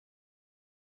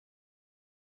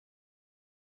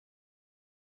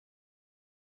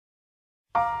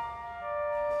I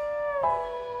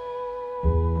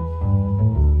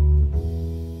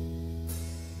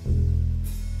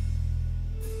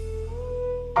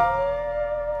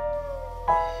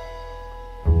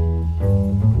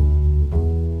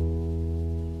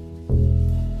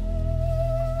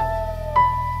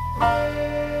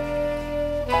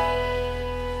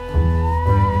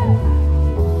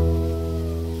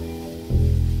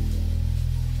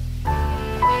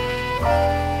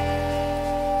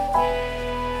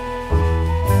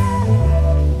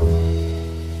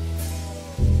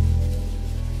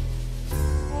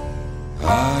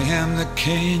am the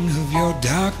king of your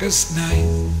darkest night.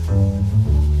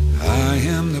 I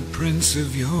am the prince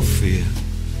of your fear.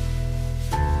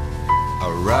 I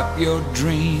wrap your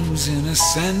dreams in a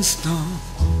sandstorm.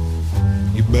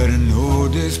 You better know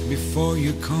this before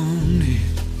you come near.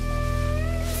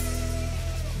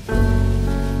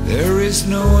 There is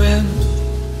no end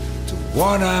to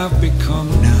what I've become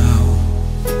now.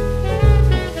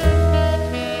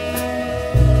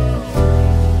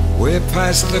 We're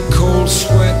past the cold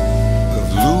sweat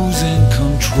of losing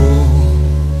control.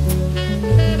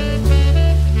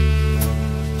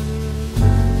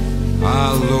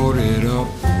 I load it up,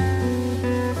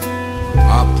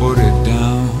 I put it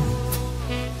down,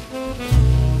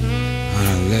 and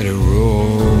I let it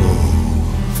roll.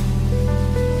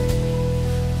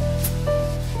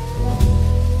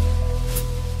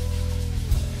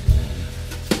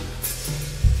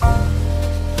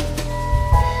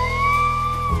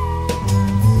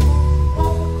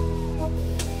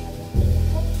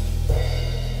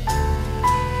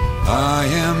 I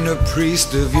am the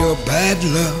priest of your bad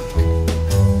luck.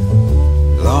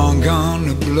 Long gone,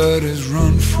 the blood has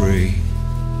run free.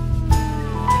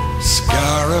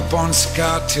 Scar upon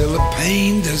scar till the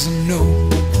pain doesn't know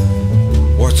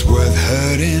what's worth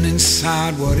hurting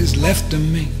inside what is left of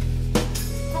me.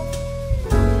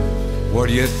 What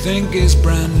you think is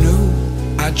brand new,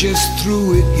 I just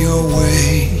threw it your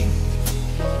way.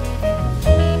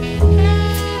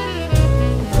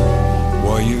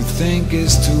 What you think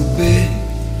is too big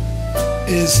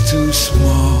is too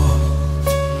small.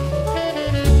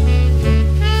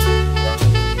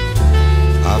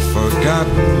 I've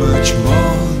forgotten much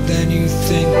more than you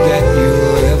think that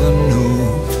you'll ever know.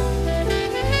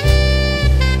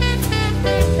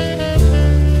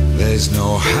 There's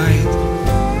no height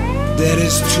that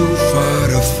is too far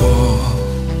to fall.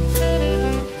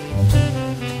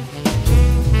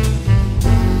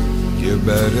 You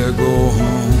better go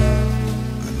home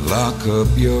and lock up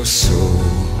your soul,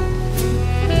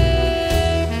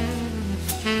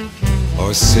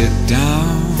 or sit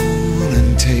down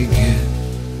and take it.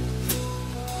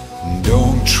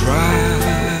 Don't try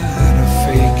to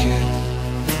fake it.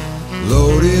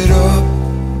 Load it